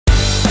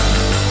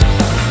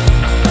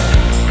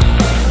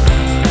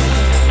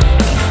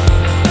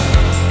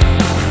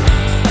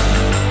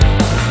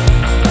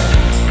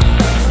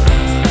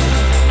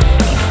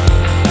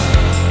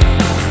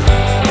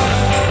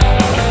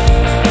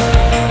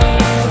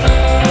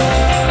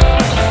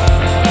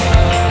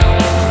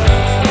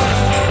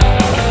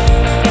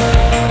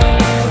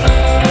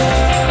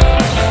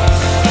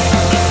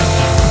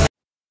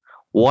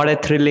What a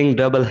thrilling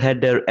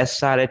double-header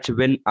SRH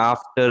win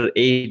after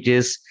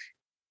ages.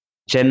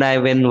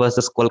 Chennai win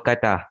versus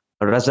Kolkata.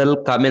 Russell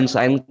Cummins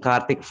and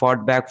Karthik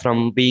fought back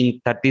from being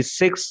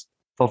 36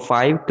 for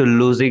 5 to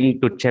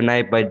losing to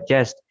Chennai by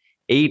just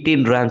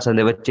 18 runs, and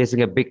they were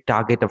chasing a big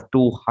target of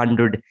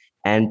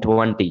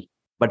 220.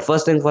 But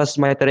first thing first,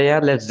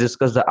 Maitreya, let's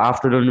discuss the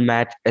afternoon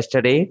match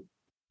yesterday.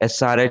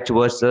 SRH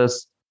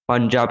versus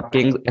Punjab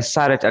Kings.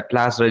 SRH at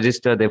last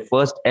registered their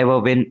first ever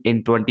win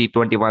in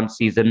 2021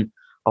 season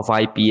of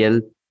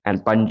IPL,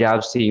 and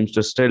Punjab seems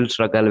to still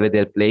struggle with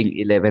their playing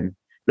 11.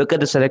 Look at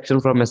the selection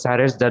from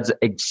SRS. That's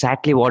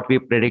exactly what we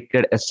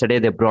predicted yesterday.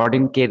 They brought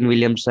in Kane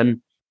Williamson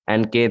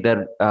and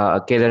Kedar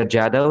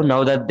Jadhav.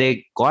 Now that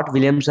they got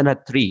Williamson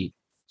at 3,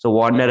 so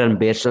Warner and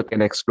Bairstow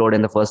can explode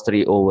in the first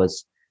 3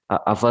 overs,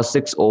 first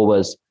 6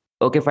 overs.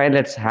 Okay, fine.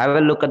 Let's have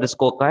a look at the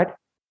scorecard.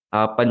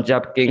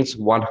 Punjab Kings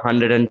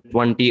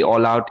 120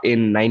 all out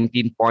in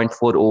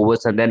 19.4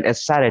 overs, and then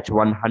SRH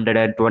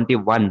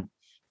 121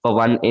 for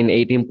 1 in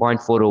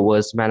 18.4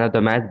 overs. Man of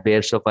the match,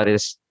 Bairstow for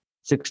his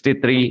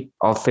 63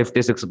 of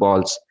 56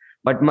 balls.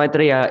 But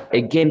Maitreya,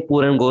 again,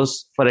 Puran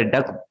goes for a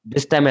duck.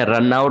 This time a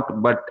run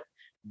out. But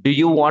do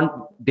you want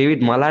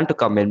David Malan to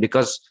come in?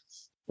 Because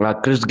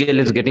Chris Gale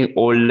is getting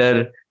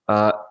older.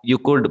 You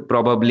could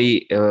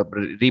probably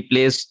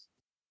replace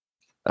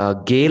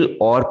Gale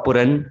or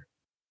Puran.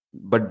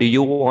 But do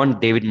you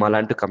want David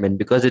Malan to come in?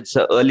 Because it's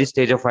an early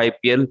stage of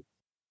IPL.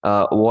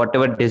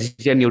 Whatever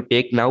decision you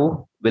take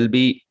now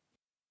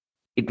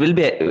it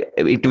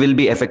will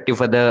be effective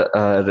for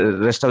the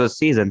rest of the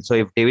season. So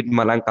if David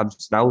Malan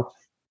comes now,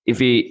 if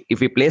he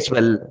plays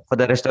well for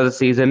the rest of the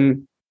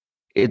season,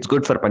 it's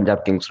good for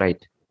Punjab Kings,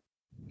 right?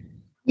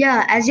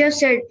 Yeah, as you have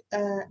said,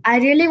 I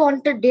really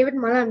wanted David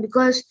Malan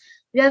because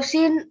we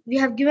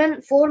have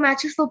given 4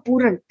 matches for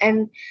Puran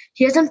and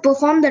he hasn't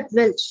performed that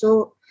well.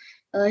 So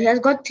he has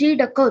got 3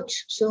 duckouts.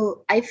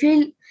 So I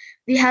feel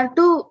we have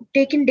to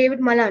take in David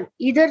Malan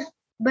either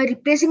by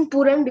replacing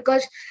Puran,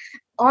 because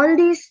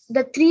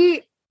the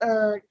 3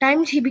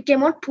 times he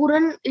became out,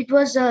 Puran, it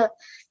was a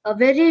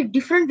very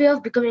different way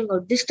of becoming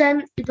out. This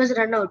time it was a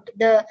run out.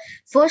 The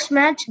first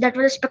match, that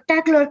was a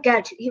spectacular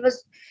catch. He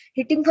was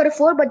hitting for a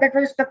 4, but that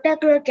was a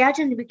spectacular catch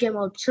and he became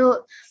out.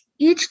 So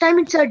each time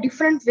it's a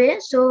different way.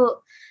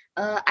 So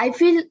I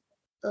feel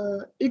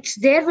it's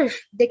their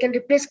wish. They can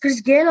replace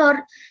Chris Gale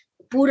or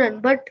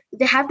Puran, but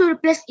they have to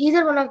replace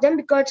either one of them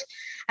because,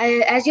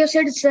 as you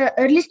said, it's the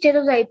early stage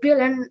of the IPL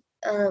and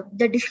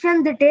the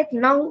decision they take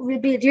now will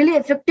be really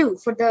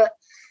effective for the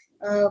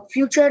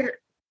future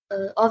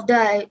of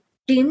the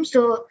team.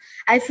 So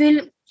I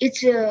feel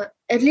it's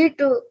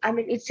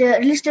it's a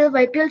early stage of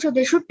IPL, so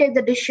they should take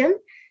the decision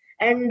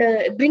and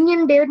bring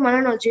in David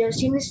Malan also. You have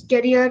seen his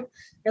career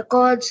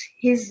records,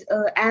 his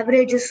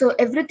averages, so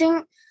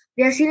everything.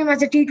 We have seen him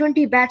as a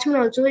T20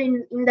 batsman also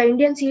in the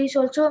Indian series.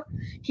 Also,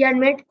 he had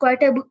made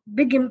quite a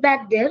big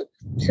impact there.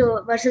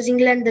 So versus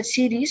England, the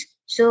series.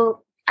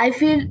 So I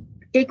feel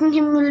taking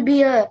him will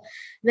be a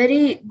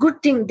very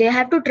good thing. They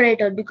have to try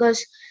it out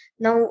because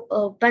now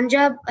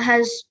Punjab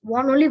has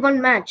won only 1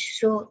 match.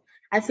 So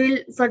I feel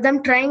for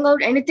them trying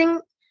out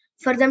anything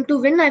for them to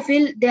win, I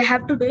feel they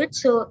have to do it.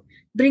 So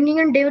bringing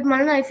in David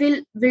Malan, I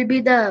feel will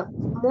be the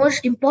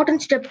most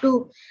important step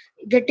to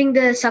getting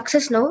the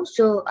success now.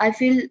 So I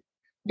feel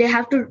they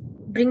have to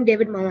bring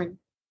David Malan.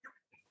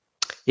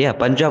 Yeah,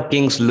 Punjab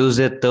Kings lose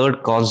their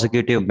 3rd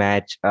consecutive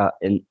match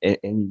in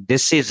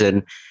this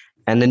season,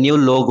 and the new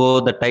logo,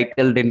 the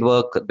title didn't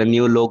work. The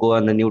new logo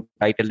and the new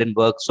title didn't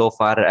work so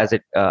far as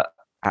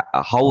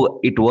how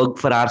it worked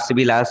for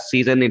RCB last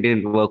season. It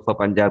didn't work for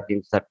Punjab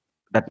Kings.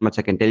 That much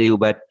I can tell you.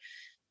 But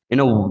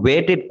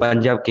where did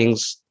Punjab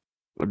Kings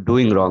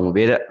doing wrong?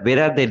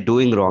 Where are they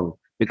doing wrong?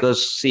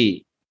 Because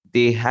see,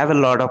 they have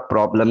a lot of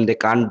problem. They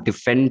can't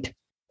defend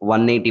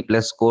 180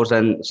 plus scores,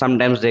 and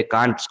sometimes they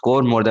can't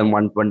score more than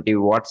 120.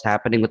 What's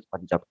happening with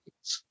Punjab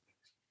Kings?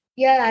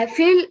 Yeah, I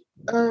feel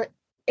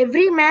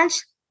every match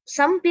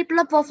some people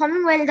are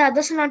performing while the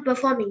others are not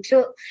performing.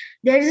 So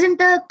there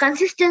isn't a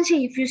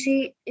consistency if you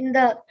see in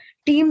the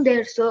team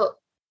there. So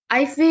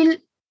I feel,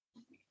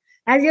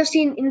 as you've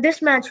seen in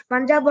this match,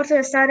 Punjab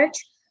versus SRH,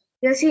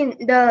 you've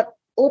seen the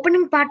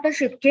opening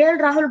partnership. KL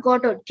Rahul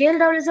got out. KL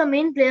Rahul is the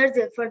main player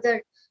there for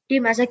the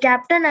team as a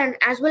captain and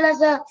as well as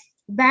a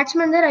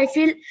batsman there. I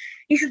feel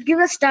he should give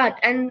a start.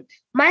 And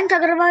Mayank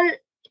Agarwal,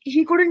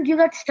 he couldn't give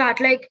that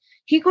start. Like,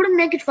 he couldn't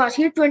make it fast.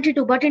 He had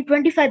 22, but in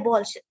 25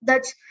 balls.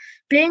 That's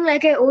playing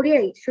like a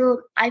ODI.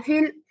 So I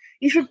feel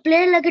you should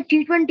play like a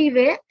T20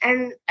 way,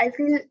 and I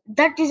feel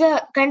that is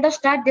a kind of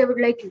start they would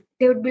like.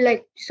 They would be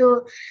like.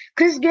 So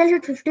Chris Gale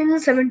hit 15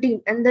 and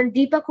 17, and then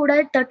Deepak Huda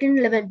hit 13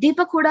 11.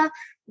 Deepak Huda,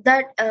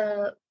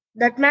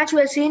 that match we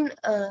have seen,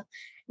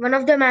 one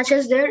of the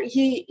matches there,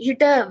 he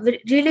hit a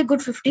really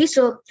good 50.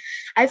 So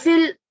I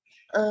feel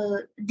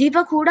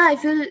Deepak Huda, I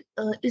feel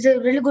is a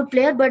really good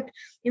player, but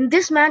in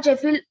this match, I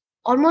feel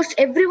almost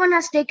everyone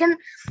has taken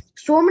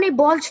so many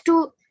balls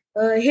to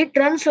hit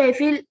runs. So I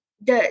feel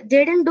they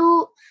didn't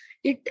do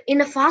it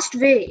in a fast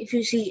way. If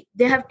you see,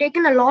 they have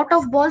taken a lot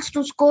of balls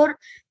to score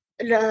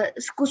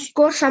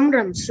score some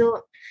runs.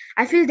 So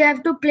I feel they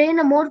have to play in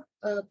a more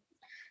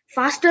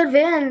faster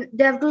way, and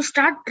they have to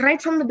start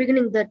right from the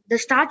beginning. That the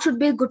start should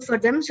be good for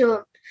them.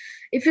 So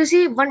if you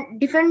see one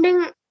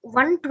defending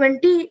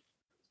 120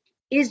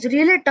 is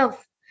really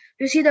tough.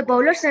 You see the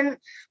bowlers, and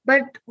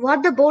but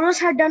what the bowlers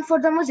had done for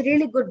them was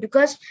really good,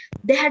 because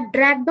they had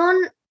dragged on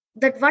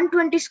that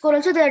 120 score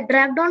also. They had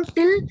dragged on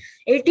till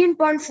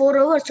 18.4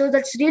 overs. So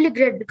that's really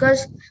great,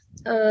 because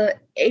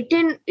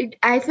 18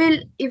 I feel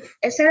if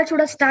SRH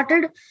would have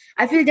started,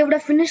 I feel they would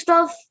have finished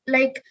off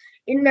like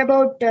in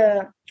about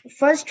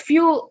first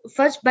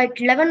by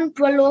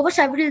 11-12 overs.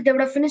 I feel they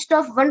would have finished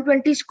off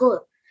 120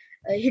 score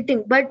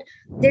hitting, but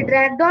they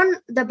dragged on.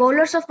 The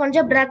bowlers of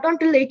Punjab dragged on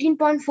till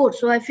 18.4.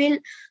 So I feel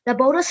the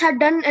bowlers had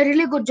done a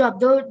really good job,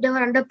 though they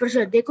were under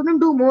pressure. They couldn't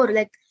do more.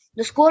 Like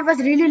the score was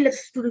really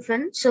less to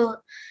defend. So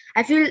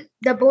I feel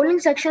the bowling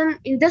section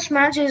in this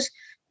match is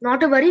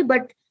not a worry,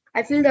 but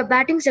I feel the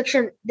batting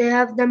section, they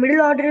have the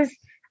middle order is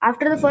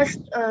after the first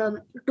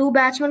two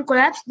batsmen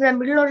collapsed, the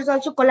middle order is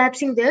also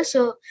collapsing there.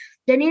 So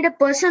they need a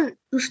person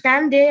to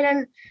stand there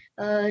and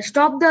uh,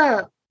 stop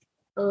the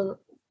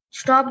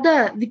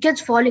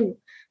wickets falling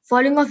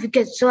off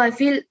wickets. So I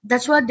feel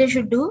that's what they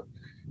should do.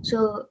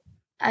 So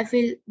I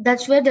feel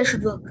that's where they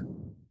should work.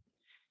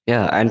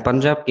 Yeah, and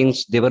Punjab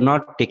Kings, they were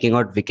not taking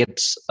out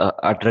wickets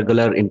at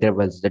regular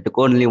intervals. They took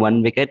only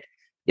one wicket.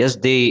 Yes,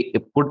 they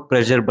put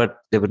pressure, but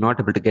they were not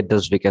able to get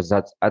those wickets.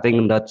 I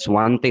think that's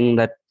one thing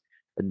that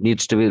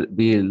needs to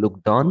be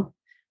looked on.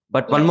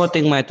 But one more Yes.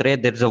 thing, Maitre,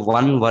 there's a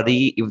one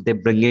worry if they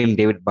bring in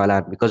David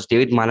Malan, because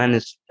David Malan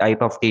is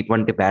type of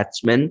T20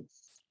 batsman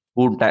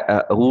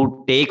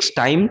who takes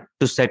time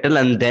to settle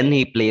and then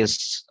he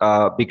plays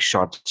big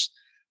shots.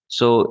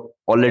 So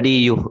already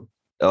you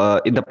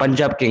in the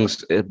Punjab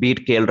Kings,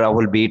 beat KL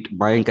Rahul, beat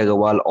Mayank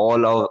Agarwal,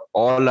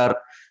 all are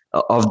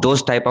of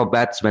those type of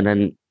batsmen,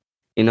 and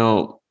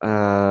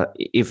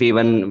if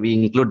even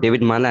we include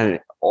David Malan,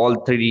 all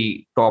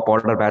three top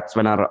order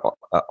batsmen are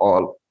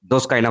all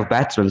those kind of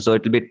batsmen. So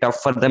it will be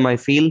tough for them, I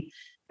feel,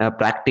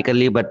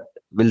 practically. But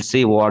we'll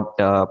see what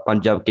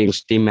Punjab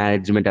Kings team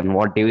management and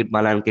what David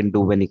Malan can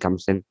do when he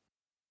comes in.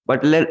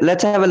 But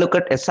let's have a look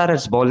at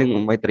SRS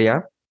bowling,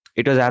 Maitreya.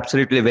 It was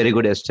absolutely very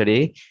good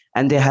yesterday,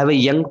 and they have a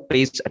young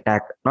pace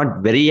attack. Not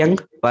very young,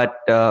 but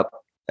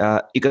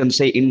you can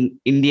say in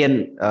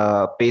Indian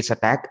pace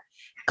attack.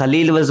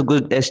 Khalil was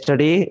good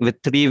yesterday with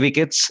 3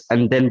 wickets,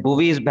 and then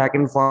Bhuvi is back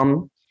in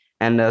form,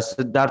 and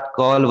Siddharth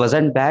Kaul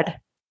wasn't bad.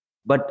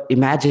 But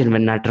imagine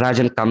when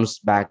Natarajan comes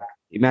back.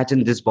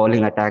 Imagine this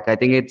bowling attack. I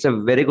think it's a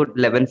very good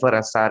 11 for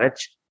SRH,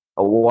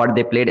 what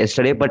they played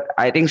yesterday. But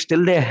I think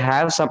still they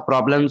have some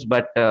problems,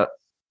 but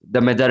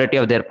the majority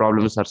of their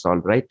problems are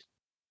solved, right?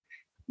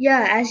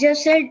 Yeah, as you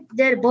said,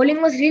 their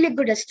bowling was really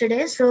good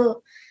yesterday.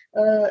 So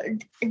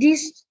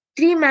these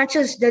three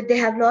matches that they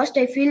have lost,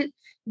 I feel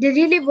they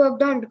really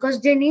worked on,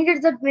 because they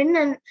needed that win,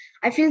 and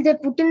I feel they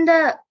put in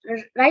the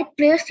right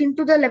players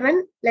into the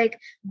 11, like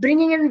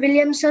bringing in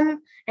Williamson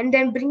and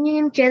then bringing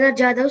in Kedar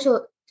Jadhav.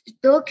 So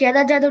though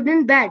Kedar Jadhav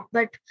didn't bat,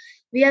 but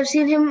we have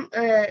seen him.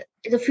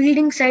 The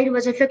fielding side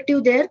was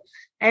effective there,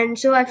 and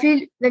so I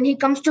feel when he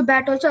comes to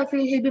bat, also I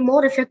feel he'll be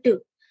more effective.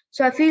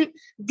 So I feel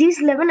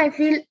these 11, I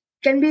feel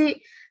can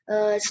be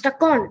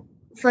stuck on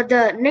for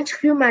the next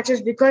few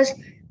matches, because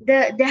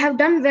they have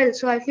done well.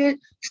 So I feel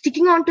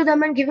sticking on to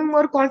them and giving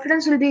more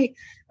confidence will be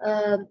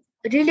uh,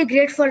 really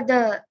great for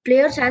the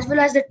players as well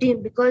as the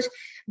team, because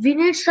we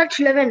need such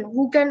 11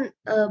 who can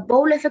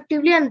bowl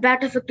effectively and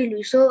bat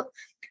effectively. So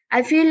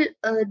I feel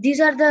these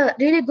are the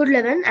really good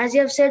 11. As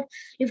you have said,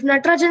 if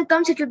Natarajan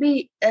comes, it will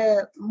be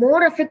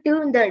more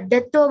effective in the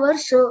death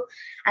overs. So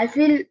I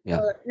feel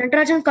Yeah.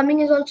 Natarajan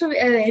coming is also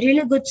a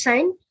really good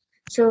sign.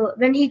 So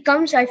when he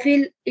comes, I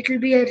feel it will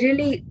be a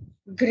really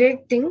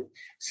great thing.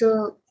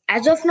 So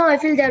as of now, I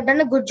feel they have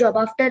done a good job.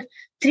 After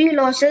 3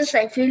 losses,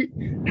 I feel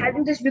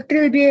having this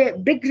victory will be a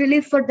big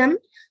relief for them.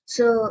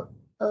 So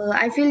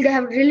I feel they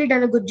have really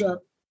done a good job.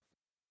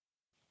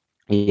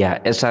 Yeah,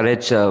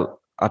 SRH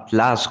at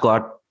last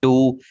got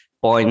 2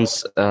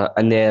 points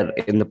and they're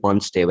in the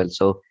points table.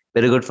 So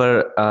very good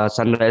for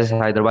Sunrise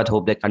Hyderabad.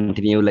 Hope they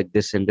continue like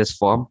this in this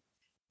form.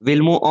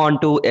 We'll move on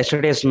to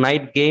yesterday's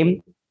night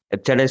game.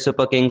 Chennai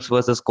Super Kings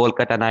versus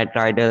Kolkata Knight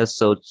Riders.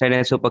 So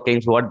Chennai Super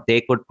Kings, what they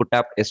could put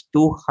up is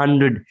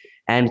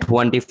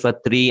 220 for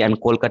 3,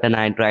 and Kolkata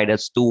Knight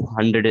Riders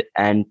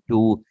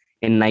 202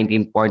 in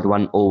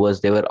 19.1 overs.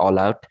 They were all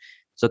out.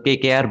 So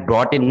KKR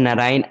brought in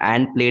Narayan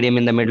and played him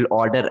in the middle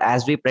order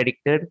as we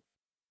predicted.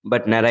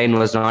 But Narayan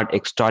was not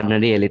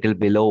extraordinary, a little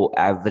below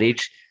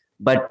average.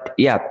 But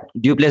yeah,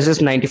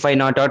 Duplessis 95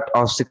 not out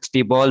of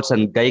 60 balls,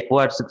 and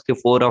Gaikwad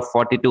 64 of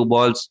 42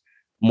 balls.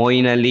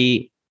 Moeen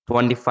Ali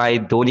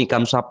 25. Dhoni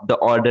comes up the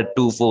order,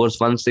 2 fours,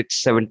 1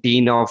 6,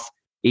 17 of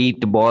 8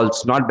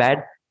 balls. Not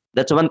bad.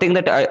 That's one thing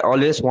that I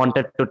always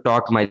wanted to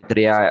talk,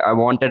 Maitri. I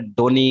wanted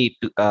Dhoni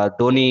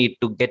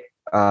to get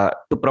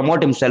to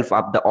promote himself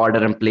up the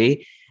order and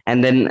play.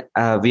 And then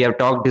we have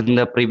talked in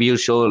the preview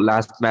show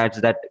last match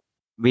that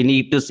we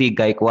need to see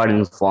Gaikwad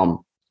in form.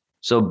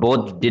 So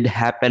both did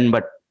happen,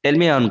 but Tell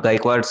me on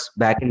Gaikwad's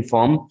back in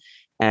form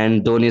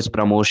and Dhoni's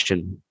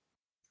promotion.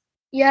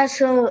 Yeah,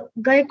 so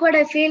Gaikwad,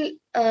 I feel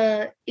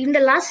in the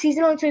last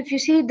season also, if you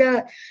see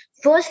the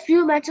first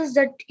few matches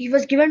that he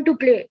was given to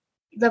play,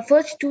 the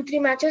first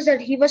 2-3 matches that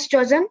he was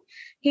chosen,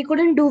 he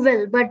couldn't do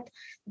well. But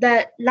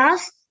the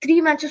last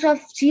 3 matches of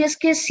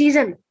CSK's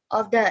season,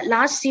 of the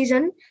last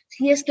season,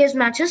 CSK's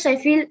matches, I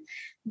feel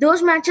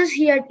those matches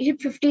he had hit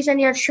 50s and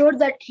he had showed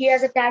that he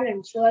has a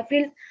talent. So I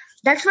feel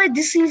that's why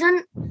this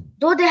season,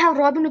 though they have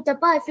Robin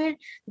Uthappa, I feel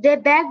they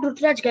backed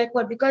Ruturaj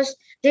Gaikwad because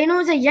they know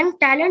he's a young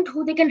talent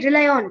who they can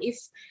rely on. If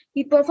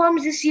he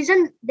performs this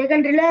season, they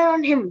can rely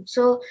on him.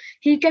 So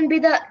he can be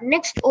the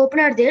next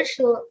opener there.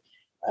 So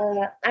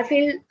I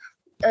feel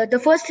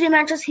the first 3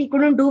 matches he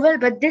couldn't do well,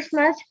 but this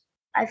match,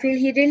 I feel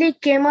he really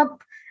came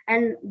up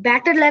and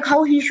batted like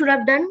how he should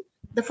have done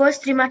the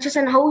first 3 matches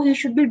and how he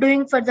should be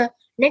doing for the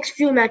next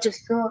few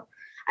matches. So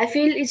I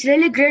feel it's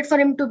really great for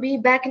him to be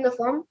back in the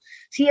form.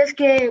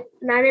 CSK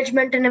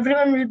management and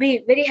everyone will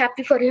be very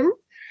happy for him.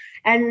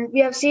 And we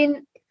have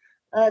seen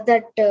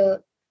that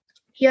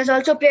he has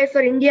also played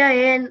for India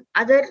and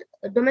other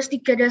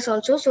domestic careers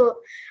also. So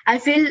I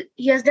feel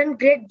he has done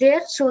great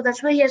there. So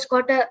that's why he has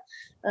got a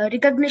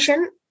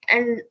recognition,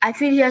 and I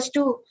feel he has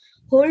to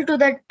hold to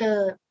that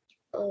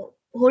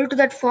hold to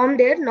that form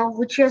there now,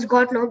 which he has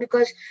got now.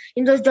 Because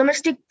in those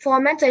domestic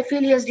formats, I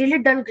feel he has really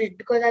done great.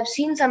 Because I've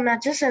seen some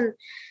matches and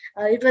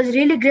it was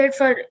really great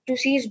for to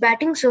see his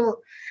batting.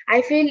 So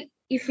I feel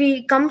if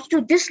he comes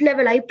to this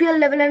level, IPL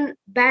level, and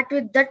bat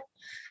with that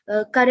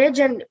courage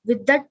and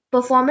with that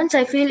performance,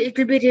 I feel it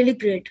will be really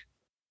great.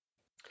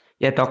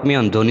 Yeah, talk me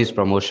on Dhoni's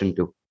promotion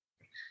too.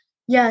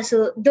 Yeah,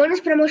 so Dhoni's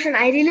promotion,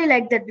 I really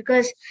like that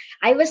because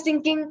I was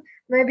thinking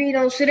maybe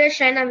Suresh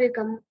Raina will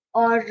come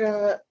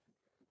or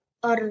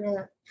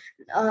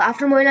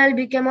after Moeen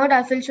Ali came out,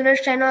 I feel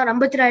Suresh Raina or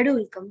Ambati Rayudu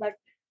will come. But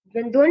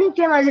when Dhoni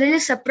came, I was really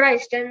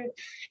surprised. And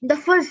in the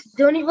first,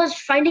 Dhoni was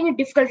finding it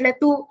difficult, like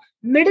to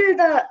middle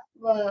the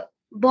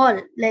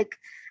ball, like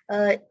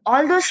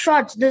all those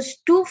shots, those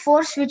 2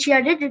 fours which he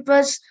had it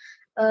was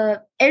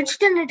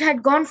edged and it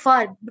had gone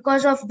far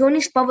because of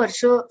Dhoni's power.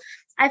 So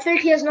I felt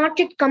he has not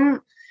yet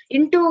come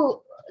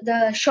into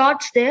the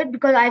shots there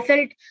because I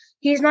felt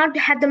he's not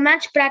had the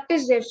match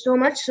practice there so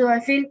much. So I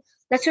feel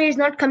that's why he's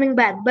not coming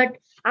back. But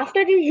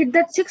after he hit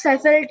that six, I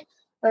felt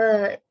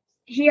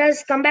he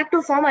has come back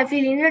to form. I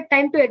feel he needed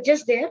time to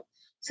adjust there.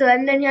 So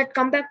and then he had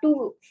come back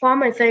to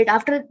form. I felt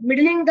after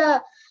middling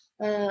the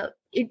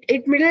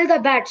it middled the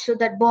bat, so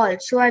that ball.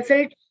 So I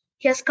felt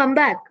he has come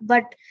back.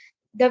 But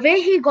the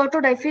way he got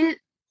it, I feel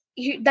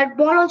that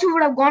ball also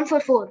would have gone for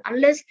four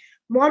unless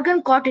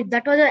Morgan caught it.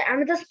 That was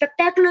another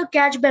spectacular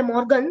catch by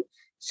Morgan.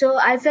 So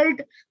I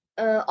felt,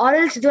 or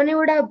else Dhoni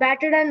would have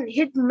batted and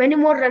hit many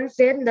more runs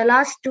there in the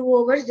last 2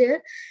 overs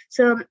there.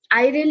 So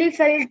I really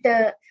felt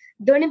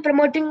Dhoni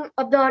promoting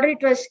of the order.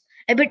 It was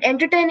a bit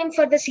entertaining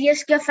for the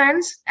CSK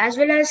fans as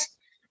well as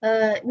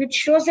which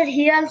shows that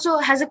he also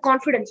has a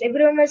confidence.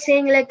 Everyone was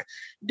saying like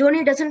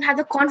Dhoni doesn't have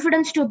the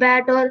confidence to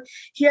bat or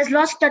he has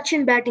lost touch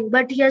in batting,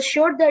 but he has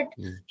showed that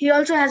he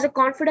also has a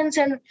confidence.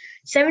 And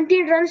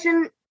 17 runs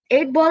in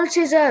 8 balls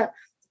is a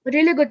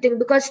really good thing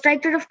because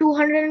strike rate of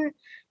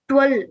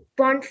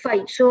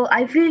 212.5. So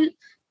I feel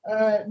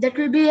that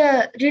will be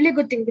a really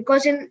good thing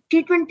because in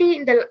T20,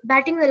 in the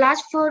batting the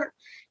last 4-5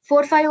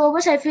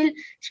 overs, I feel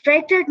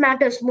strike rate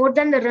matters more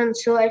than the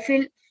runs. So I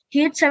feel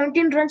he hit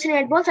 17 runs in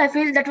 8 balls. I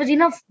feel that was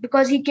enough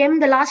because he came in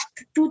the last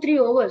 2-3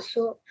 overs.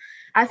 So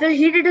I feel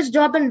he did his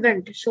job and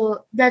went.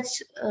 So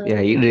that's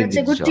He did that's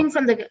a his good job. thing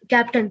from the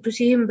captain to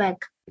see him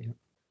back.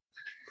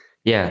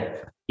 Yeah,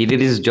 he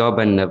did his job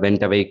and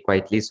went away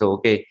quietly. So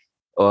okay,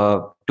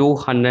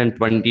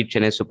 220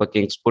 Chennai Super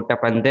Kings put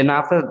up, and then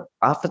after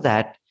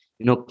that,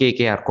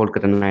 KKR,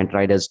 Kolkata Knight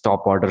Riders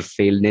top order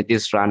failed.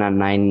 Nitish Rana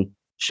 9,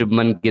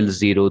 Shubman Gill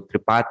 0,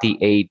 Tripathi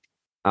 8,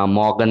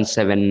 Morgan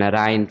 7,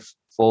 Narayan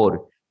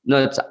 4. No,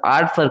 it's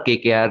hard for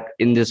KKR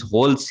in this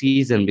whole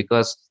season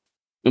because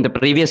in the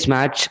previous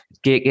match,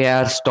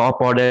 KKR's top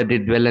order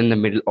did well and the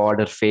middle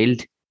order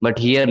failed. But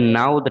here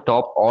now the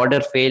top order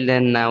failed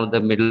and now the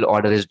middle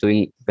order is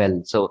doing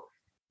well. So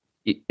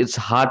it's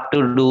hard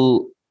to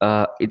do.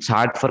 It's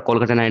hard for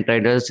Kolkata Knight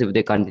Riders if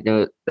they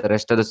continue the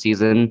rest of the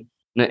season.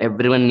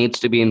 Everyone needs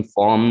to be in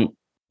form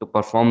to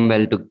perform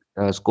well to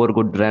score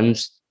good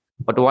runs.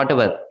 But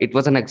whatever, it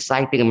was an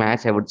exciting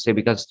match, I would say,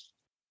 because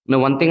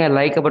one thing I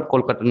like about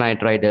Kolkata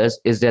Knight Riders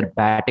is their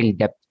batting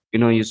depth.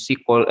 You see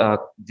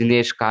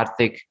Dinesh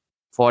Karthik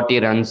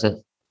 40 runs,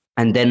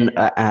 and then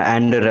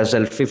and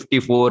Russell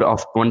 54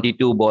 of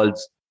 22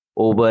 balls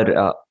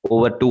over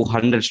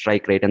 200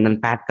 strike rate, and then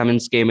Pat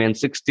Cummins came in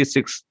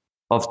 66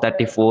 of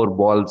 34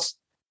 balls,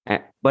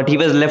 but he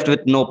was left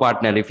with no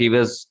partner. If he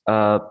was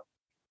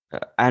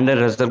and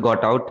Russell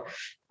got out,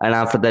 and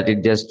after that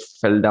it just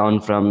fell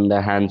down from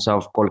the hands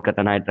of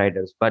Kolkata Knight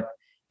Riders. But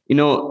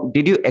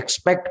did you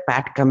expect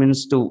Pat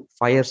Cummins to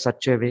fire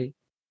such a way?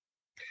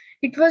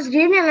 It was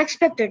really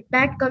unexpected.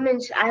 Pat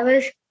Cummins, I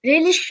was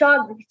really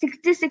shocked.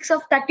 66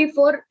 of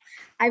 34.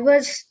 I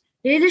was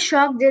really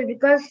shocked there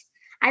because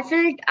I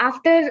felt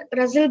after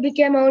Russell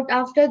became out,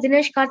 after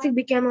Dinesh Karthik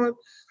became out,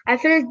 I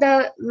felt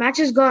the match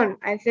is gone.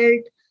 I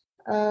felt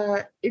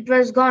it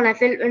was gone. I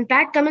felt when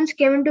Pat Cummins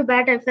came into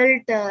bat, I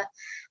felt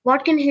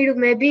what can he do?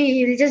 Maybe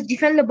he'll just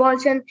defend the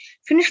balls and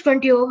finish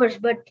 20 overs.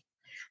 But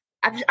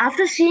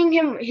after seeing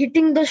him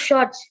hitting those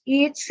shots,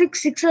 he hit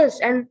six sixes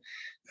and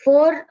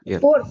four Yeah.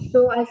 fours.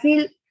 So I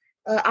feel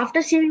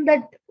after seeing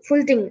that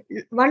full thing,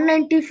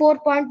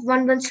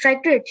 194.11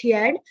 strike rate he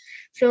had.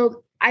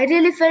 So I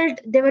really felt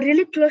they were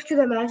really close to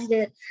the match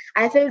there.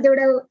 I felt they would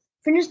have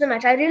finished the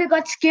match. I really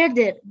got scared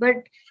there. But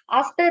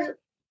after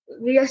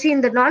we have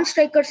seen the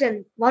non-strikers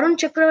and Varun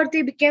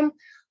Chakravarti became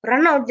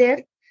run out there,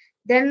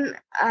 then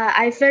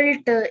I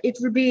felt it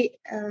will be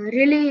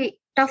really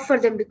tough for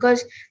them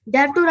because they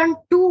had to run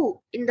two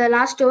in the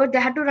last over. They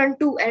had to run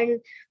two,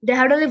 and they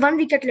had only one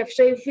wicket left.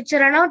 So if it's a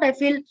run out, I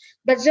feel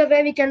that's the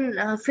way we can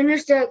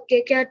finish the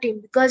KKR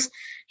team because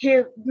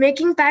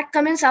making Pat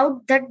Cummins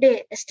out that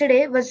day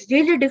yesterday was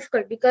really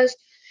difficult because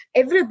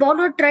every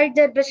bowler tried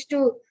their best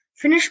to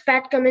finish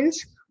Pat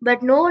Cummins,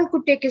 but no one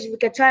could take his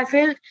wicket. So I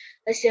feel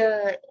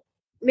uh,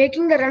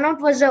 making the run out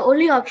was the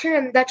only option,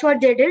 and that's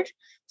what they did.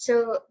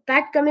 So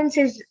Pat Cummins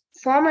is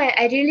form.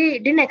 I really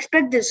didn't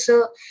expect this.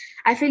 So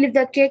I feel if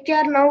the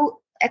KKR now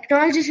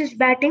acknowledges his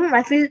batting,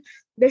 I feel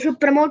they should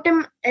promote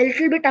him a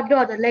little bit up the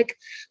order. Like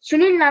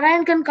Sunil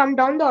Narayan can come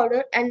down the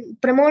order and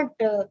promote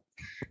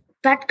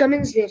Pat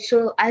Cummins there.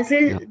 So I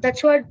feel Yeah.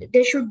 that's what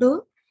they should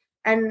do.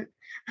 And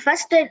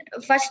first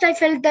I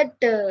felt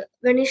that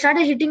when he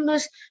started hitting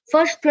those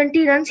first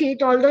 20 runs, he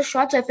hit all those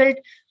shots. I felt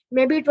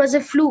maybe it was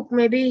a fluke.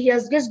 Maybe he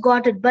has just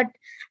got it. But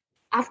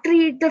after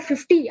he hit the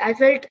 50, I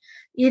felt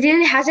he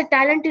really has a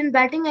talent in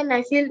batting, and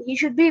I feel he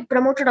should be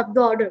promoted up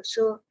the order.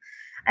 So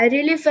I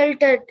really felt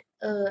that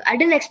I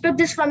didn't expect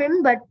this from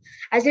him, but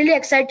I was really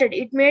excited.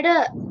 It made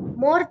a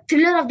more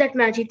thriller of that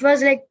match. It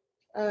was like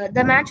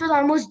the match was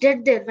almost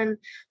dead there when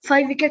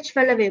 5 wickets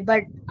fell away.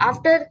 But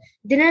after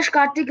Dinesh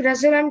Karthik,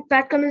 Russell, and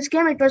Pat Cummins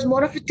came, it was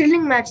more of a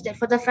thrilling match there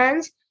for the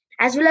fans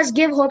as well as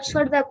gave hopes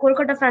for the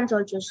Kolkata fans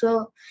also.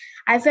 So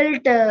I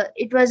felt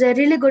it was a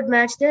really good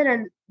match there,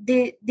 and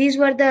these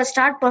were the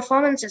start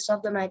performances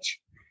of the match.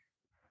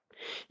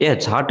 Yeah,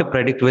 it's hard to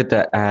predict with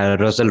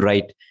Russell,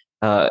 right?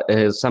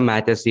 Some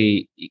matches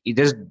he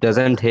just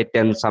doesn't hit,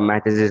 and some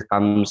matches he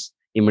comes,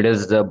 he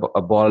middles a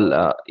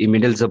ball, he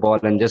middles the ball,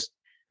 and just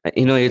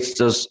it's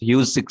just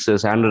huge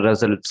sixes. And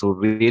Russell, it's so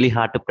really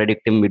hard to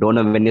predict him. We don't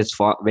know when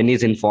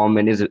he's in form,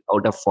 when he's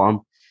out of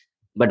form.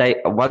 But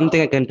one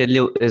thing I can tell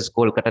you is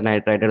Kolkata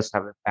Knight Riders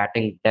have a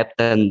batting depth,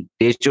 and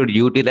they should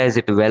utilize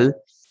it well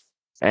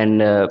and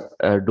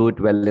do it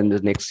well in the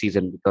next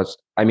season. Because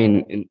I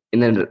mean, in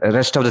the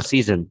rest of the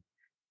season.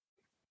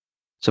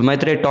 So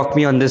Maitre talked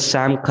me on this.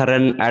 Sam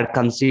Curran had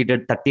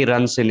conceded 30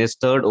 runs in his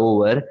third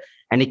over,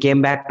 and he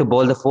came back to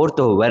bowl the fourth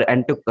over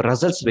and took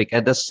Russell's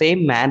wicket, the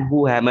same man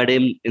who hammered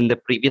him in the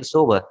previous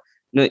over.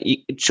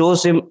 It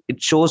shows him.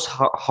 It shows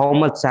how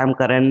much Sam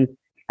Curran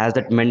has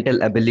that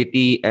mental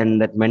ability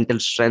and that mental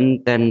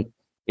strength and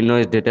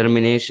his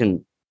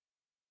determination.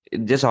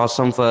 It's just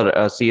awesome for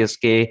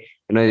CSK.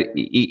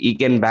 He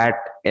can bat.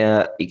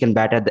 He can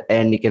bat at the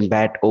end. He can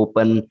bat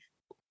open.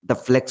 The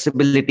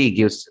flexibility he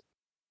gives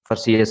for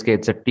CSK.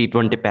 It's a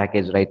T20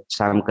 package, right?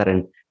 Sam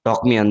Curran.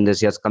 Talk me on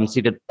this. He has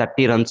conceded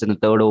 30 runs in the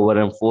third over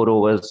and 4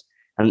 overs.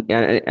 And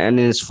in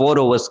his 4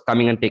 overs,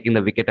 coming and taking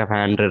the wicket of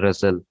Andre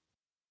Russell.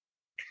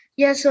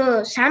 Yeah,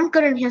 so Sam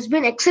Curran has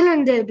been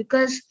excellent there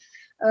because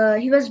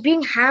he was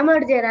being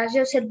hammered there, as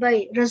you said,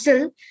 by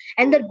Russell.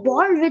 And that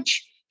ball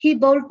which he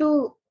bowled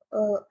to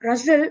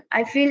Russell,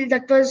 I feel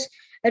that was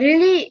a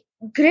really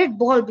great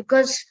ball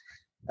because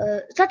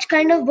such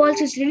kind of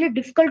balls is really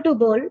difficult to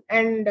bowl.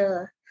 And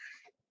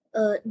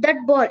that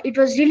ball, it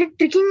was really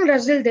tricking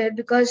Russell there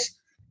because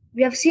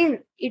we have seen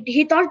it.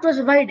 He thought it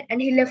was wide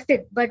and he left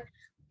it, but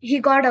he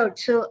got out.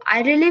 So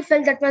I really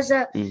felt that was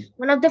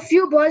one of the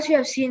few balls we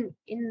have seen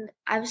in.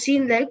 I've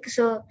seen like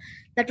so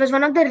that was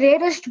one of the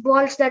rarest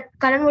balls that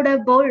Karan would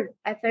have bowled.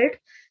 I felt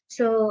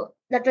so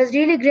that was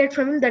really great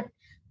from him. That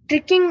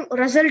tricking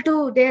Russell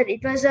to there.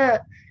 It was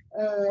a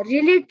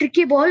really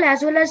tricky ball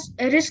as well as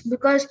a risk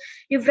because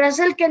if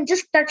Russell can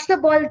just touch the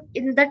ball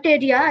in that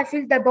area, I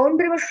feel the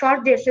boundary was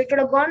short there, so it would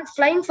have gone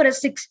flying for a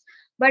six.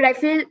 But I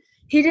feel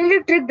he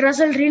really tricked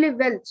Russell really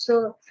well.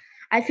 So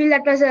I feel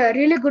that was a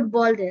really good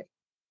ball there.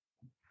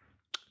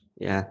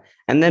 Yeah,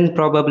 and then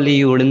probably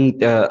you wouldn't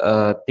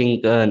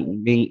think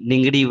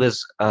Ningadi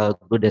was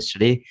good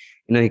yesterday.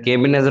 He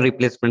came in as a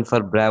replacement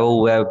for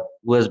Bravo,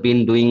 who has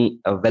been doing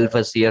well for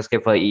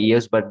CSK for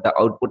years, but the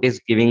output is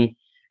giving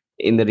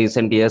in the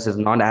recent years is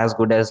not as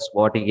good as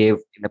what he gave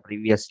in the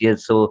previous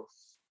years. So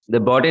the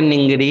brought in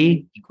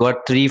Ningadi, he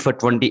got 3 for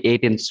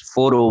 28 in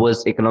 4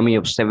 overs, economy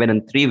of 7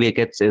 and 3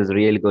 wickets is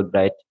really good,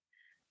 right?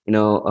 He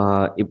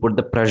put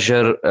the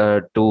pressure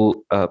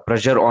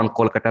on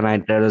Kolkata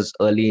Knight Riders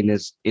early in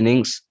his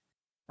innings,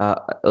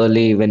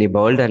 early when he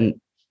bowled, and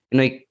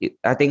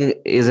I think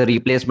is a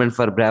replacement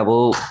for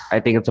Bravo. I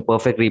think it's a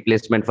perfect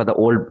replacement for the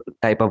old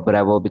type of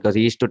Bravo because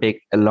he used to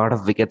take a lot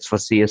of wickets for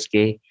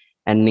CSK.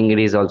 and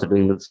Ningidi is also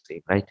doing the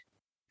same, right?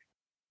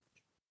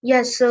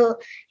 Yes, so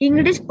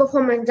Ingrid's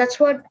performance, that's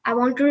what I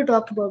wanted to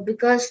talk about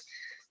because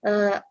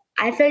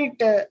I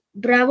felt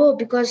Bravo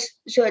because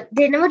so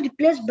they never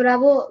replaced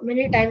Bravo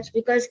many times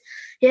because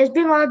he has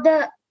been one of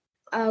the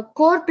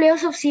core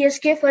players of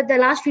CSK for the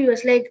last few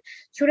years, like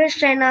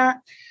Suresh Raina,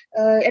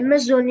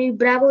 MS Dhoni,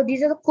 Bravo.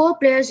 These are the core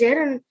players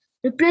here, and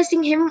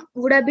replacing him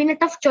would have been a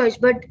tough choice.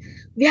 But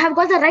we have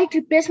got the right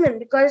replacement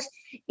because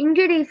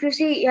Ingrid, if you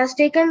see, he has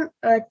taken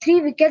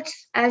 3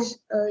 wickets as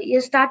he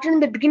has started in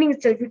the beginning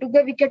itself. He took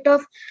the wicket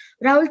of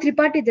Rahul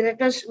Tripathi. That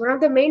was one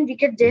of the main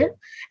wickets there,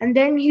 and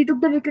then he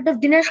took the wicket of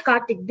Dinesh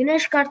Karthik.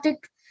 Dinesh Karthik,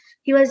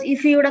 he was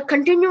if he would have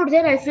continued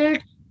there, I felt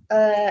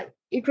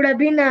it would have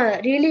been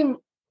a really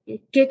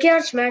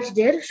KKR's match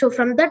there. So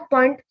from that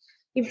point,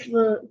 if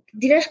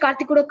Dinesh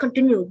Karthik could have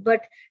continued,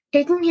 but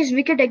taking his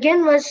wicket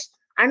again was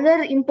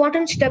another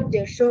important step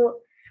there. So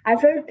I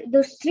felt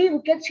those 3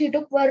 wickets he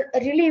took were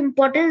really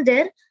important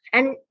there,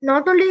 and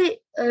not only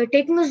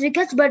taking those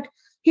wickets, but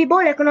he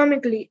bowled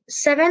economically.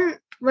 7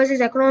 was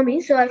his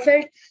economy, so I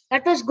felt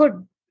that was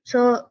good.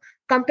 So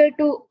compared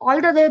to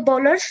all the other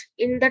bowlers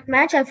in that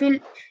match, I feel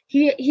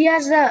he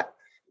has the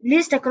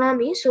least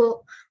economy.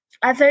 So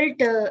I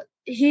felt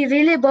he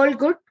really bowled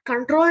good,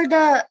 controlled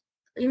the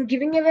in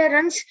giving away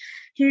runs.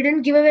 He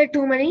didn't give away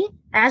too many,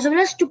 as well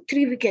as took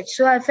 3 wickets.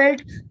 So I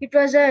felt it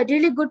was a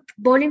really good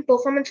bowling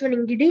performance from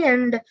Ingidi,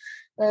 and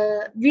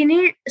we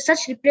need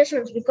such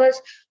replacements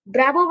because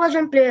Bravo was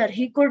one player.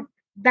 He could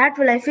bat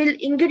well. I feel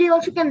Ingidi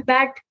also can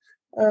bat.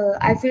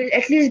 I feel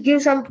at least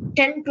give some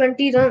 10,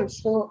 20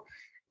 runs. So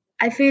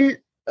I feel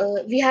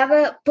we have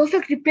a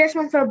perfect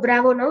replacement for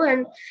Bravo now,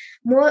 and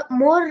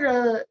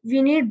more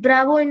we need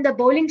Bravo in the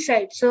bowling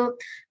side. So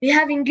we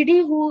have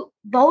Ingidi who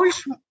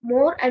bowls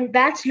more and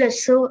bats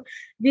less. So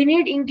we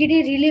need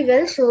Ingidi really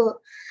well.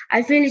 So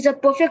I feel it's a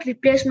perfect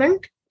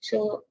replacement.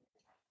 So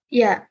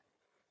yeah.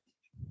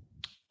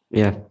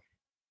 Yeah.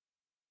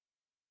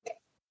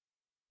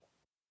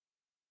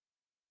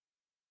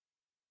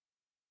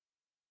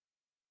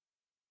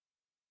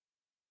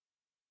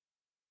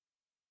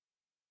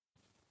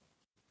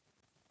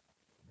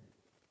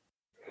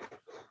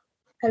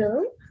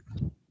 Hello.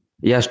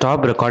 Yeah,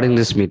 stop recording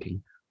this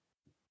meeting.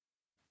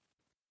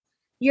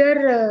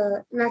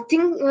 Your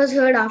nothing was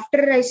heard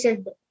after I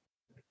said.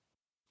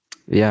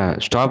 Yeah,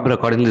 stop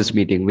recording this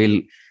meeting.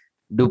 We'll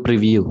do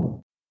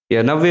preview.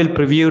 Yeah, now we'll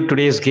preview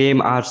today's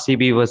game,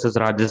 RCB versus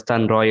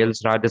Rajasthan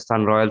Royals.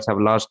 Rajasthan Royals have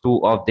lost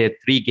 2 of their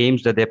 3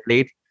 games that they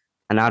played,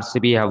 and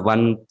RCB have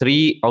won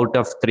 3 out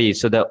of 3.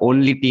 So the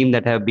only team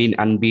that have been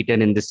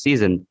unbeaten in this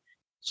season.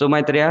 So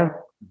Maitreya,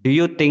 do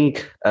you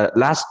think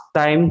last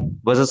time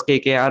versus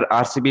KKR,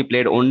 RCB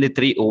played only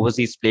 3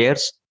 overseas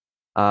players?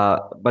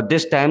 But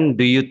this time,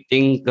 do you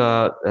think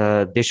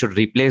they should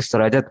replace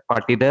Rajat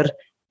Patidar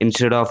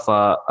instead of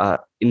Rajat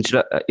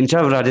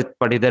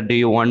Patidar? Do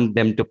you want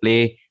them to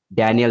play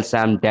Daniel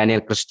Sam,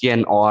 Daniel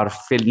Christian, or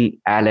Finn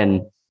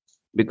Allen?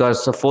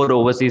 Because 4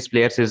 overseas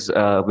players is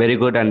very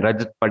good, and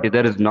Rajat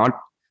Patidar is not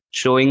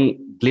showing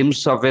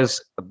glimpse of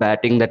his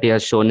batting that he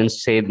has shown in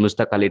Said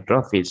Mustaq Ali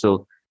Trophy.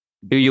 So,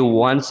 do you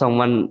want some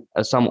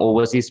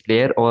overseas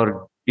player,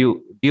 or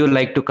do you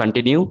like to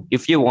continue?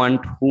 If you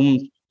want,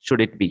 whom should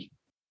it be?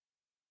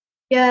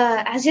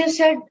 Yeah, as you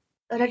said,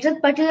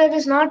 Rajat Patidar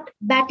is not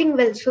batting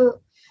well.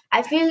 So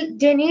I feel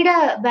they need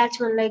a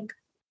batsman like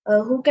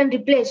who can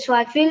replace. So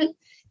I feel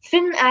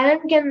Finn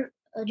Allen can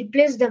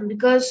replace them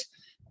because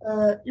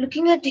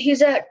looking at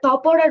he's a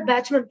top order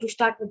batsman to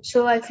start with.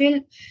 So I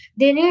feel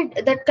they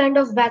need that kind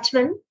of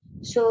batsman.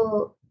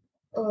 So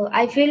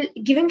I feel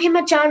giving him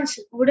a chance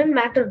wouldn't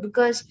matter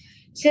because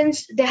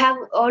since they have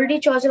already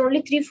chosen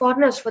only 3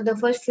 foreigners for the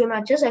first few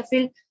matches, I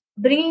feel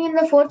bringing in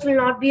the fourth will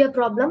not be a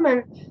problem,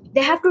 and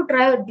they have to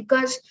try it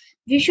because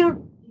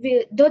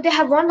though they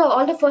have won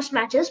all the first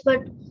matches, but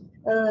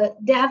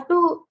they have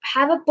to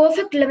have a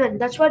perfect 11.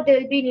 That's what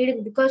they'll be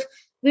needing because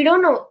we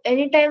don't know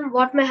anytime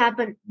what may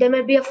happen. There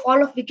may be a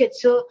fall of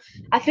wickets. So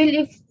I feel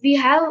if we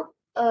have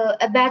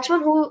a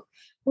batsman who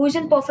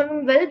isn't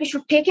performing well, we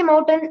should take him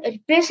out and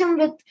replace him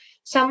with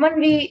someone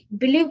we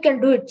believe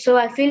can do it. So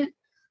I feel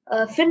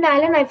Finn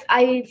Allen,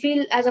 I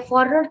feel as a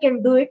foreigner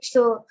can do it.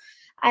 So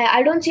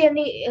I don't see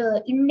any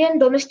Indian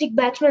domestic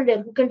batsman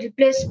there who can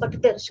replace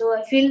Patidar. So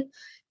I feel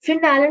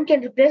Finn Allen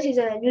can replace. He's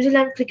a New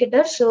Zealand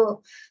cricketer.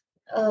 So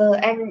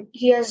and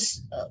he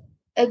has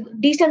a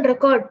decent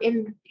record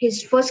in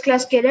his first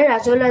class career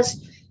as well as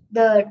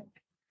the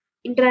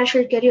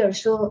international career.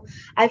 So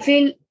I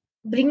feel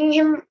bringing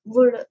him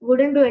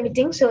wouldn't do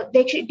anything. So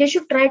they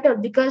should try it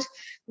out because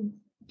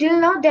till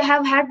now they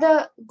have had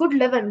the good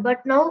 11,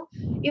 but now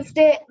if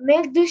they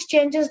make these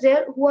changes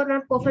there who are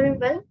not performing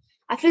well,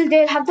 I feel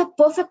they'll have the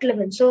perfect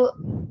 11. So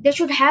they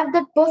should have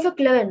that perfect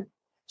 11.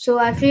 So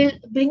I feel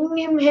bringing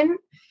him in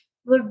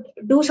would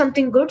do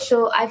something good.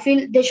 So I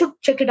feel they should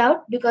check it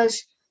out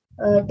because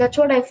that's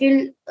what I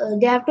feel.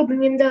 They have to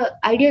bring in the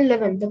ideal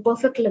 11, the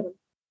perfect 11.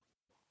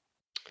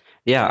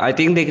 Yeah, I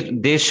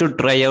think they should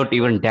try out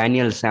even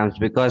Daniel Sams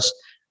because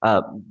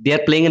uh, they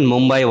are playing in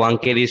Mumbai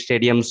Wankhede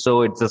Stadium,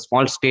 so it's a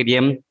small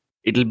stadium.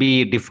 It will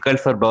be difficult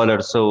for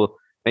bowlers. So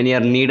when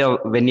you're in need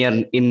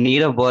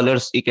of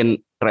bowlers, you can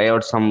try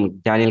out some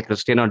Daniel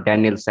Christian or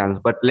Daniel Sams.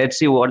 But let's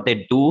see what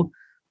they do.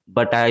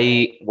 But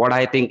what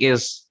I think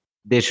is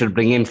they should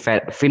bring in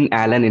Finn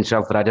Allen instead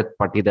of Rajat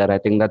Patidar. I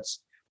think that's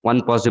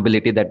one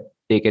possibility that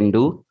they can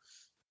do.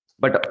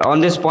 But on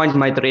this point,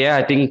 Maitreya,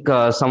 I think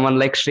someone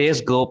like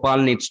Shreyas Gopal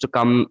needs to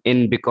come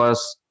in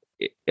because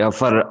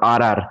for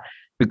RR,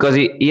 because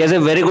he has a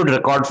very good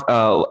record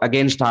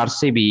against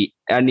RCB,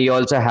 and he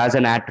also has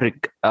an hat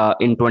trick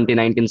in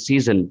 2019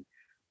 season.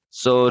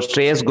 So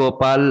Shreyas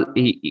Gopal,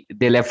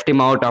 they left him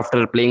out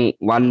after playing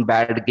one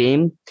bad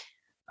game,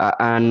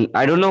 and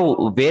I don't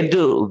know where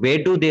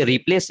do they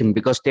replace him,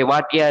 because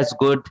Tewatia is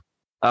good.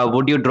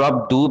 Would you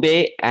drop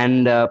Dubey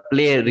and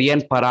play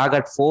Rian Parag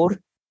at four?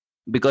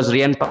 Because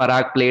Rian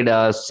Parag played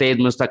Said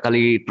Mustaq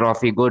Ali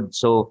Trophy good.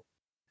 So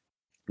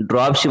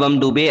drop Shivam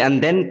Dubey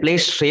and then play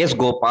Shreyas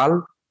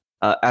Gopal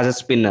as a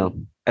spinner,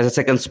 as a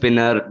second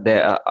spinner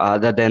there,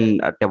 other than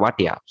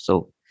Tewatia.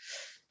 So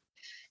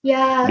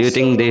Yeah, do you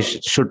think so they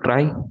should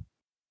try?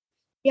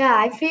 yeah,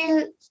 I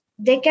feel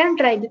they can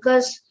try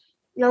because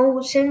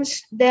now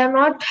since they have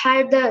not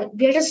had the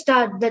greatest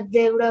start that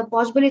they would have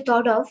possibly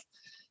thought of,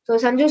 so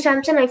Sanju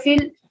Samson, I feel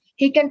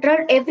he can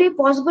try every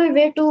possible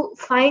way to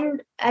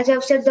find, as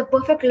I've said, the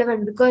perfect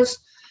 11 because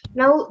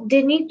now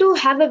they need to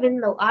have a win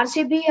now.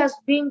 RCB has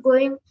been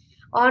going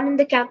on in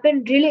the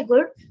campaign really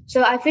good,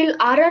 so I feel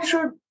RR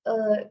should.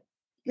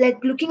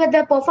 Like looking at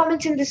their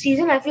performance in the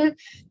season, I feel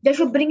they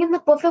should bring in the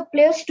perfect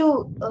players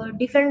to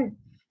defend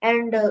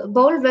and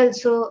bowl well.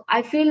 So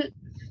I feel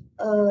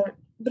uh,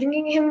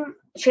 bringing him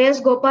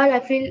Shreyas Gopal, I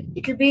feel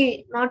it will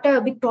be not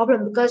a big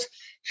problem because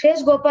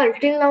Shreyas Gopal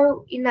till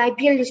now in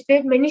IPL he's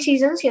played many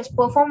seasons, he has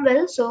performed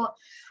well. So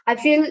I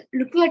feel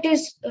looking at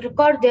his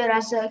record there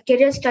as a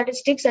career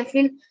statistics, I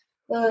feel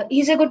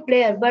he's a good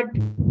player. But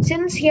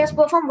since he has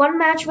performed one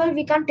match well,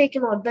 we can't take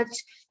him out.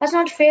 That's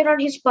not fair on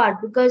his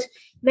part because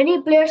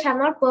many players have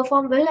not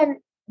performed well and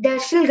they're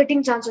still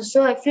getting chances.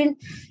 So I feel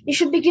he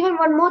should be given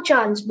one more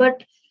chance.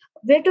 But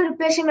where to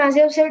replace him, as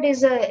I've said,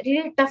 is a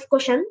really tough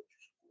question.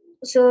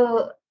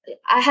 So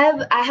I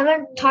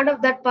haven't thought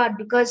of that part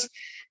because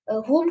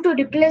whom to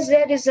replace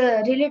there is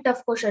a really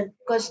tough question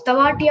because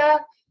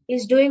Tavatia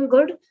is doing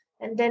good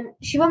and then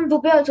Shivam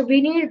Dubey also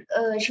we need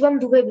Shivam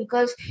Dubey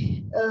because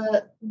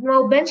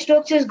now Ben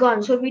Stokes is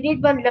gone, so we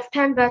need one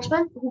left-hand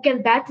batsman who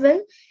can bat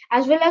well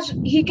as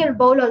he can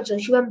bowl also,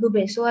 Shivam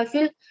Dubey. So I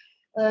feel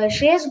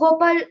Shreyas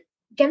Gopal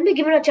can be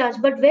given a chance,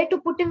 but where to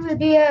put him will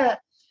be a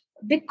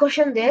big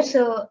question there.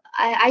 So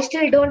I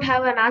still don't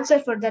have an answer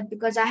for that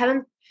because I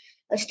haven't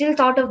still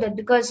thought of that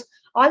because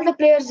all the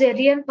players there,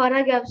 Rian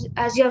Parag,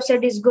 as you have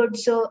said, is good.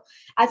 So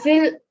I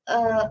feel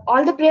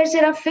all the players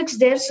there are fixed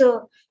there.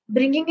 So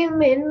bringing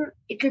him in,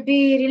 it will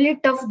be really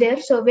tough there.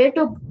 So where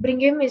to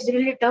bring him is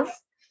really tough.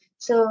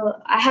 So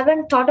I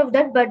haven't thought of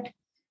that, but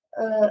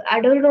I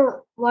don't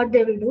know what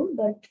they will do.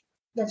 But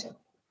that's it.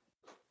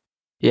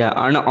 Yeah,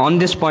 and on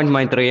this point,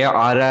 Maitreya,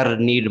 RR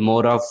need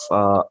more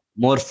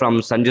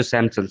from Sanju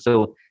Samson.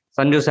 So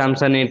Sanju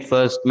Samson in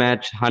first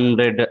match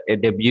 100 a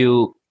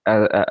debut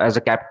as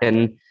a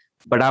captain,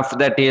 but after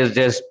that he has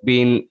just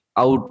been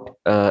out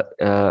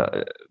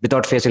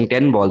without facing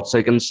 10 balls. So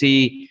you can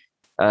see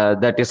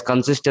that his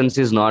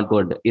consistency is not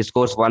good. He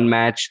scores one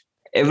match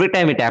every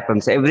time. It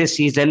happens every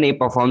season. He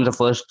performs the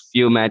first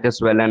few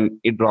matches well, and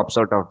he drops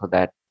out after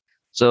that.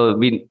 So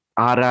we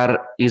RR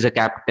is a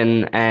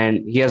captain,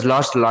 and he has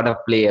lost a lot of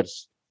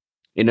players.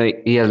 You know,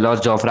 he has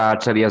lost Jofra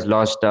Archer, he has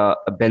lost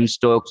Ben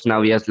Stokes,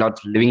 now he has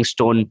lost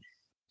Livingstone.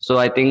 So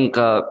I think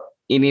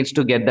he needs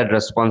to get that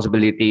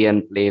responsibility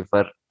and play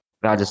for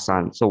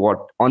Rajasthan. So what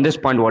on this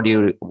point,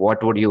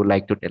 what would you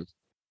like to tell?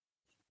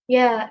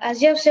 Yeah,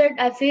 as you have said,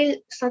 I feel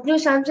Sanju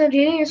Samson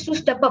really needs to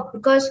step up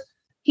because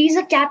he's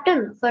a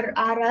captain for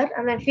RR,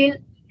 and I feel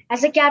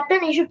as a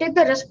captain he should take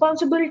the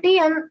responsibility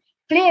and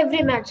play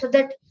every match so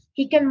that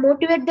he can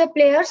motivate the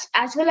players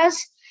as well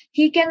as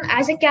he can,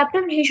 as a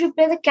captain, he should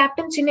play the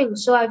captain's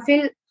innings. So I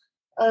feel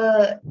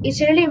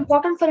it's really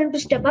important for him to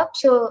step up.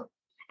 So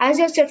as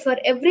I said, for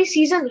every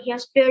season he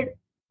has played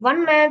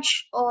one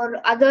match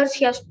or others,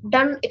 he has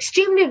done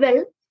extremely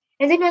well,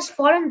 and then he has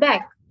fallen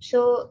back.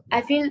 So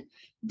I feel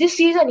this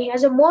season he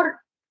has a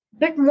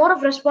bit more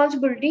of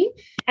responsibility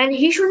and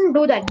he shouldn't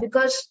do that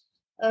because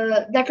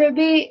that will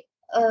be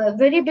a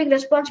very big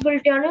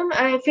responsibility on him,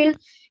 and I feel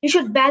he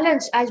should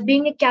balance as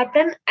being a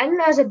captain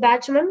and as a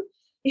batsman.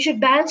 He should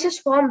balance his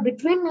form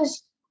between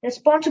his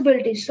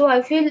responsibilities. So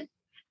I feel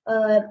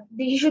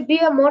he should be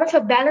a more of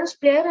a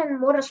balanced player and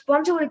more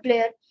responsible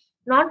player,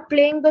 not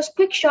playing those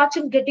quick shots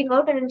and getting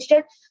out, and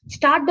instead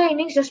start the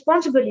innings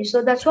responsibly.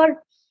 So that's what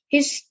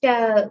his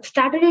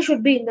strategy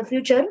should be in the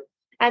future,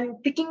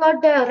 and picking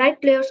out the right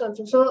players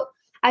also. So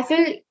I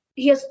feel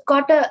he has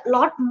got a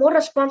lot more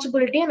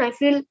responsibility, and I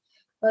feel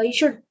he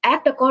should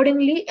act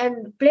accordingly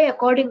and play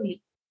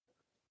accordingly.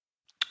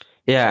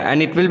 Yeah,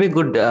 and it will be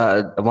good.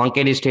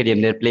 Wankhede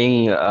Stadium, they're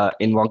playing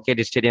in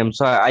Wankhede Stadium.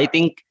 So I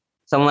think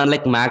someone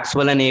like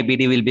Maxwell and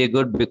ABD will be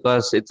good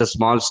because it's a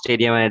small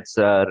stadium and it's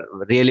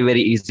really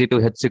very easy to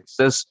hit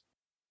sixes.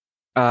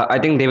 I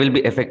think they will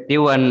be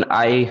effective, and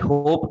I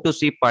hope to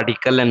see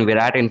Particle and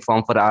Virat in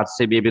form for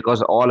RCB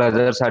because all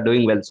others are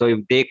doing well. So if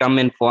they come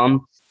in form,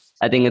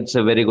 I think it's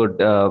a very good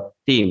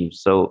team.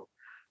 So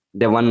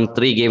they won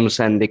 3 games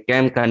and they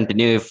can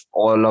continue if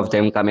all of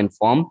them come in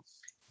form.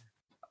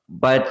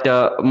 But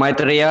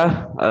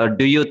Maitreya,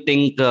 do you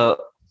think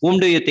whom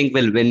do you think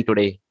will win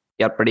today?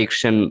 Your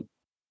prediction?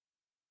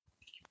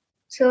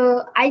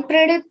 So I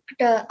predict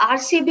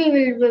RCB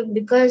will win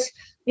because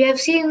we have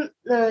seen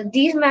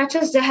these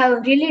matches. They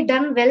have really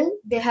done well.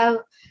 They have.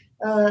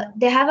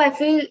 I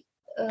feel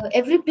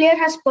every player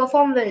has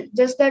performed well.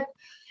 Just that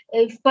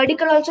if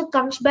Padikkal also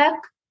comes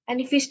back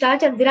and if he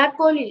starts and Virat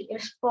Kohli,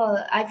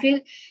 I feel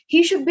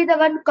he should be the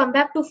one to come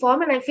back to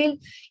form. And I feel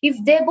if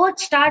they both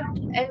start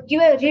and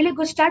give a really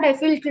good start, I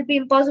feel it will be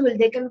impossible.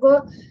 They can go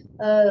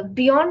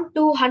beyond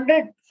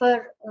 200 for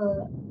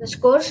the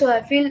score. So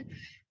I feel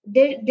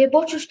they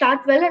both should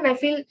start well. And I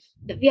feel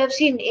we have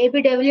seen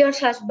AB de Villiers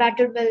has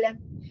batted well, and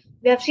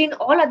we have seen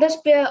all other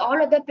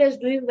players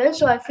doing well.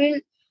 So I feel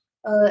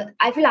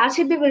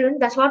RCB will win.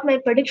 That's what my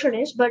prediction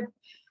is. But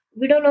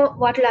we don't know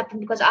what will happen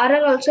because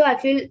RR also, I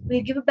feel,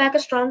 will give back a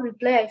strong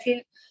reply. I feel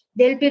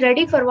they'll be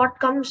ready for what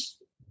comes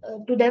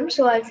to them.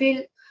 So I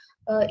feel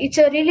it's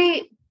a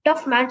really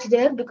tough match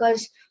there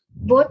because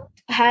both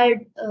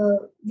had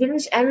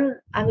wins, and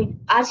I mean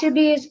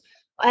RCB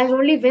has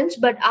only wins,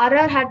 but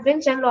RR had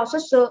wins and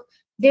losses. So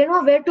they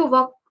know where to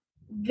work,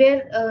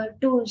 where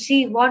to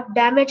see what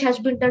damage has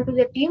been done to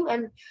the team,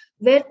 and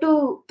where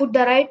to put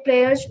the right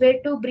players,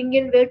 where to bring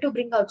in, where to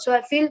bring out. So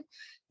I feel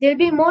they'll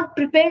be more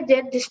prepared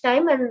there this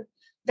time, and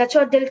that's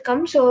what they'll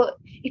come. So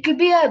it will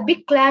be a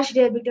big clash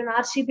there between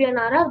RCB and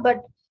RR. But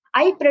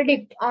I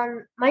predict,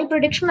 on my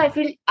prediction, I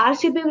feel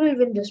RCB will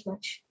win this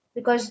match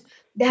because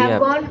they have Yeah,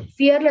 gone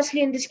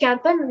fearlessly in this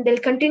campaign and they'll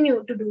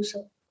continue to do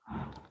so.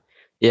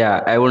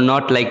 yeah. I would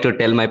not like to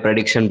tell my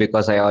prediction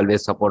because I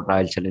always support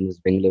Royal Challengers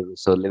Bengaluru.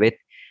 So leave it.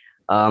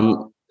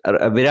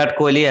 Virat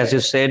Kohli, as you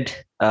said,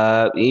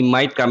 he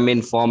might come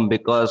in form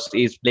because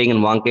he's playing in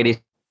Wankhede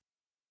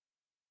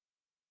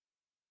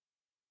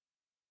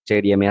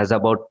Stadium. He has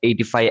about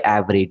 85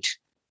 average.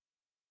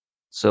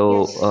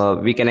 So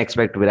Yes. we can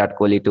expect Virat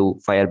Kohli to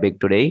fire big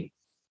today.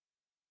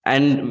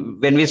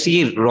 And when we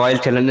see Royal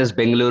Challengers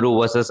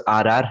Bengaluru versus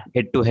RR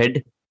head to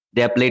head,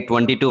 they have played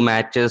 22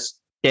 matches.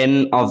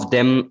 10 of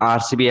them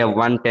RCB have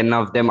won, 10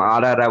 of them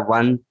RR have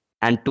won,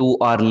 and 2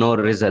 are no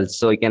results.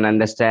 So you can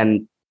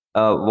understand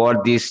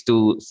what these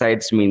two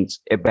sides means,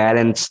 a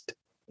balanced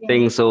Yeah.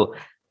 thing. So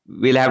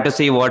we'll have to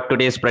see what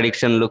today's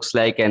prediction looks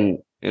like, and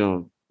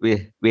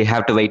we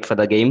have to wait for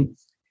the game.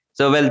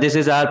 So well, this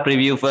is our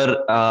preview for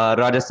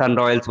Rajasthan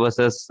Royals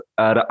versus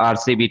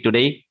RCB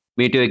today.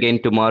 Meet you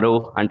again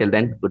tomorrow. Until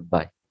then,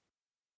 goodbye.